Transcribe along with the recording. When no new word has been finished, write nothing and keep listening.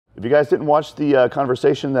If you guys didn't watch the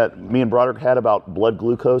conversation that me and Broderick had about blood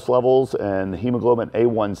glucose levels and hemoglobin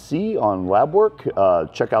A1C on lab work,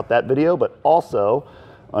 check out that video. But also,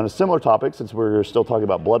 on a similar topic, since we're still talking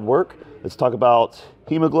about blood work, let's talk about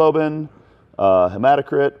hemoglobin,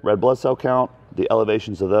 hematocrit, red blood cell count, the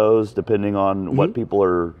elevations of those depending on what people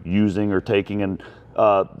are using or taking. And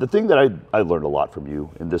the thing that I learned a lot from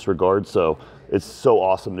you in this regard, so it's so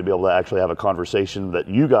awesome to be able to actually have a conversation that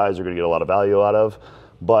you guys are going to get a lot of value out of.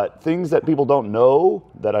 But things that people don't know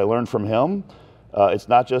that I learned from him, it's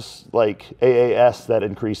not just like AAS that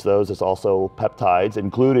increase those, it's also peptides,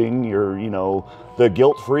 including your, the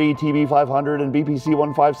guilt-free TB-500 and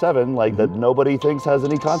BPC-157, like that nobody thinks has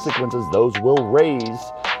any consequences. Those will raise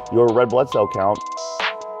your red blood cell count.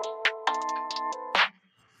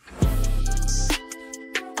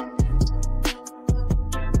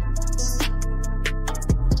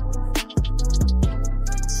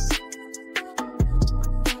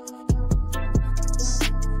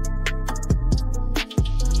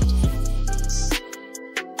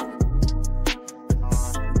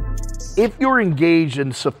 If you're engaged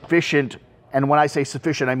in sufficient, and when I say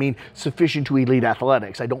sufficient, I mean sufficient to elite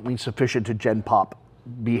athletics. I don't mean sufficient to gen pop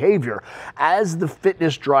behavior. As the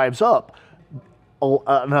fitness drives up,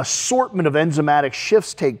 an assortment of enzymatic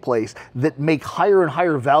shifts take place that make higher and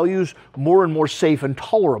higher values more and more safe and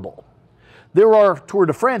tolerable. There are Tour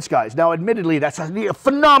de France guys. Now, admittedly, that's a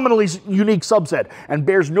phenomenally unique subset and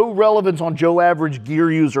bears no relevance on Joe Average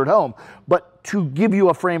gear user at home. But to give you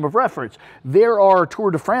a frame of reference, there are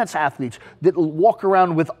Tour de France athletes that walk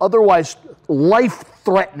around with otherwise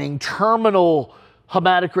life-threatening terminal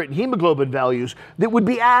hematocrit and hemoglobin values that would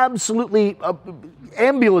be absolutely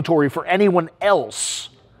ambulatory for anyone else.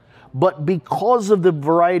 But because of the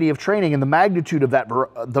variety of training and the magnitude of that,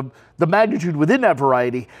 the magnitude within that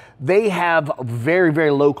variety, they have very,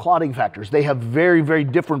 very low clotting factors. They have very, very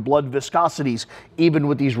different blood viscosities, even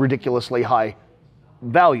with these ridiculously high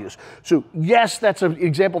values. So yes, that's an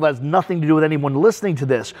example that has nothing to do with anyone listening to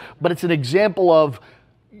this, but it's an example of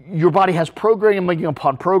your body has programming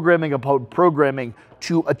upon programming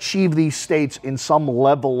to achieve these states in some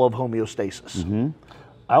level of homeostasis.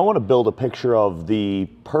 I want to build a picture of the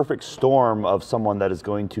perfect storm of someone that is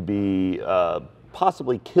going to be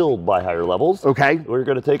possibly killed by higher levels. Okay. We're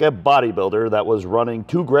going to take a bodybuilder that was running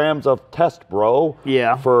 2 grams of test bro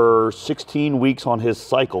for 16 weeks on his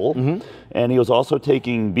cycle. And he was also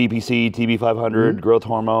taking BPC, TB-500, growth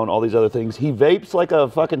hormone, all these other things. He vapes like a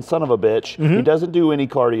fucking son of a bitch. He doesn't do any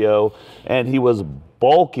cardio, and he was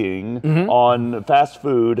bulking on fast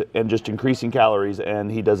food and just increasing calories, and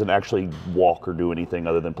he doesn't actually walk or do anything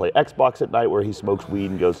other than play Xbox at night where he smokes weed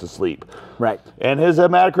and goes to sleep. Right. And his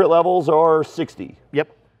hematocrit levels are 60.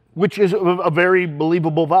 Yep. Which is a very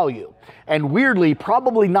believable value. And weirdly,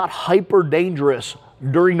 probably not hyper dangerous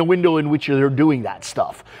during the window in which they're doing that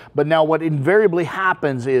stuff. But now what invariably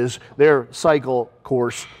happens is their cycle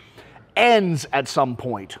course ends at some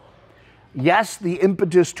point. Yes, the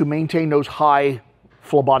impetus to maintain those high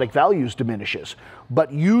phlebotic values diminishes,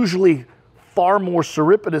 but usually far more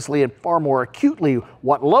surreptitiously and far more acutely,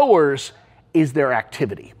 what lowers is their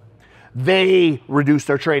activity. They reduce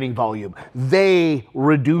their training volume. They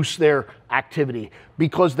reduce their activity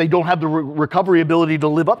because they don't have the recovery ability to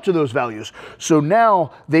live up to those values. So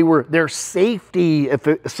now their safety,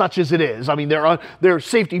 such as it is, I mean, their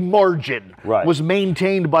safety margin was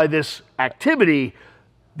maintained by this activity.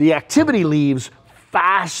 The activity leaves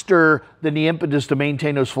faster than the impetus to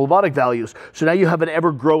maintain those phlebotic values. So now you have an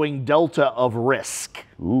ever-growing delta of risk.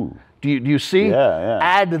 Ooh. Do you see? Yeah.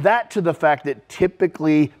 Add that to the fact that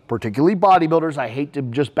typically, particularly bodybuilders, I hate to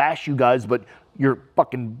just bash you guys, but you're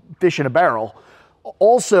fucking fish in a barrel.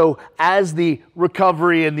 Also, as the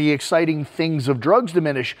recovery and the exciting things of drugs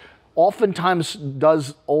diminish, oftentimes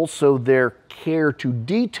does also their care to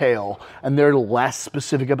detail, and they're less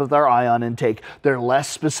specific about their ion intake. They're less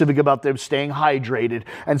specific about them staying hydrated.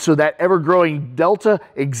 And so that ever-growing delta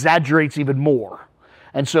exaggerates even more.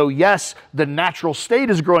 And so, yes, the natural state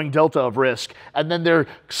is growing delta of risk, and then their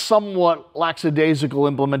somewhat lackadaisical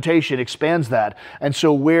implementation expands that. And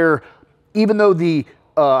so where, even though the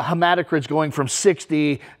hematocrit's going from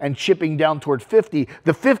 60 and chipping down toward 50,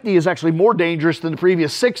 the 50 is actually more dangerous than the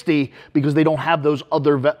previous 60 because they don't have those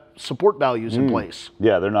other support values in place.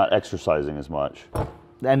 Yeah, they're not exercising as much.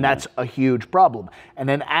 And that's a huge problem. And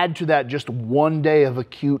then add to that just 1 day of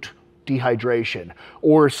acute dehydration,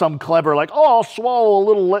 or some clever like, oh, I'll swallow a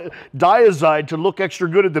little diazide to look extra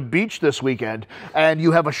good at the beach this weekend, and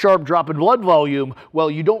you have a sharp drop in blood volume. Well,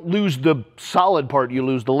 you don't lose the solid part, you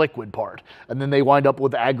lose the liquid part. And then they wind up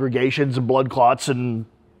with aggregations and blood clots and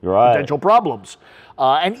Right. potential problems.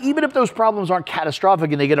 And even if those problems aren't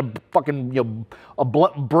catastrophic and they get a fucking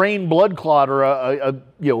brain blood clot or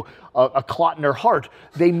a clot in their heart,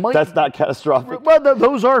 they might. That's not catastrophic. Well,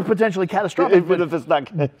 those are potentially catastrophic. Even if it's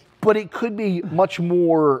not. But it could be much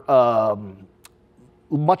more,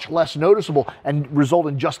 much less noticeable and result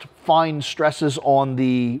in just fine stresses on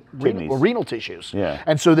the renal tissues. Yeah.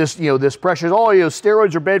 And so this, this pressure is,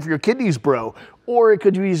 steroids are bad for your kidneys, bro. Or it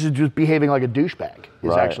could be just behaving like a douchebag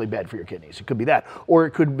is actually bad for your kidneys. It could be that. Or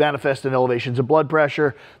it could manifest in elevations of blood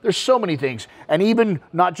pressure. There's so many things. And even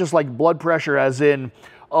not just like blood pressure as in,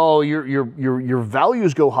 your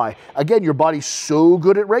values go high. Again, your body's so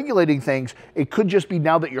good at regulating things. It could just be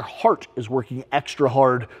now that your heart is working extra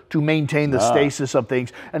hard to maintain the stasis of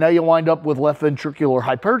things. And now you wind up with left ventricular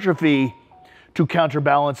hypertrophy to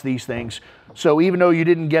counterbalance these things. So even though you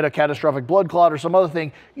didn't get a catastrophic blood clot or some other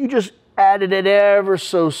thing, you just added it ever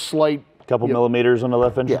so slight. Couple millimeters on the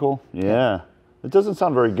left ventricle? Yeah. It doesn't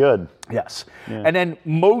sound very good. Yes. Yeah. And then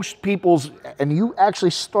most people's, and you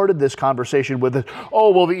actually started this conversation with,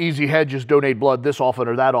 the easy hedge is donate blood this often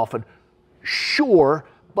or that often. Sure,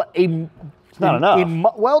 but it's not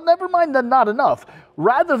enough. Well, never mind the not enough.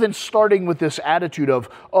 Rather than starting with this attitude of,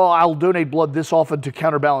 I'll donate blood this often to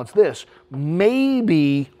counterbalance this,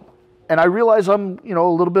 maybe, and I realize I'm, a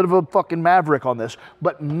little bit of a fucking maverick on this,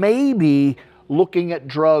 but maybe looking at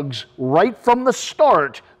drugs right from the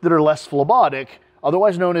start that are less phlebitic,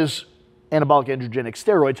 otherwise known as anabolic androgenic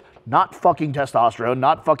steroids, not fucking testosterone,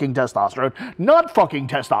 not fucking testosterone, not fucking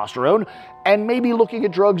testosterone, and maybe looking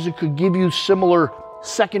at drugs that could give you similar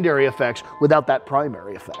secondary effects without that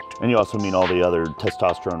primary effect. And you also mean all the other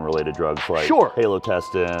testosterone-related drugs like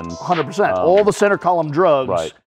halotestin. 100%. All the center column drugs. Right.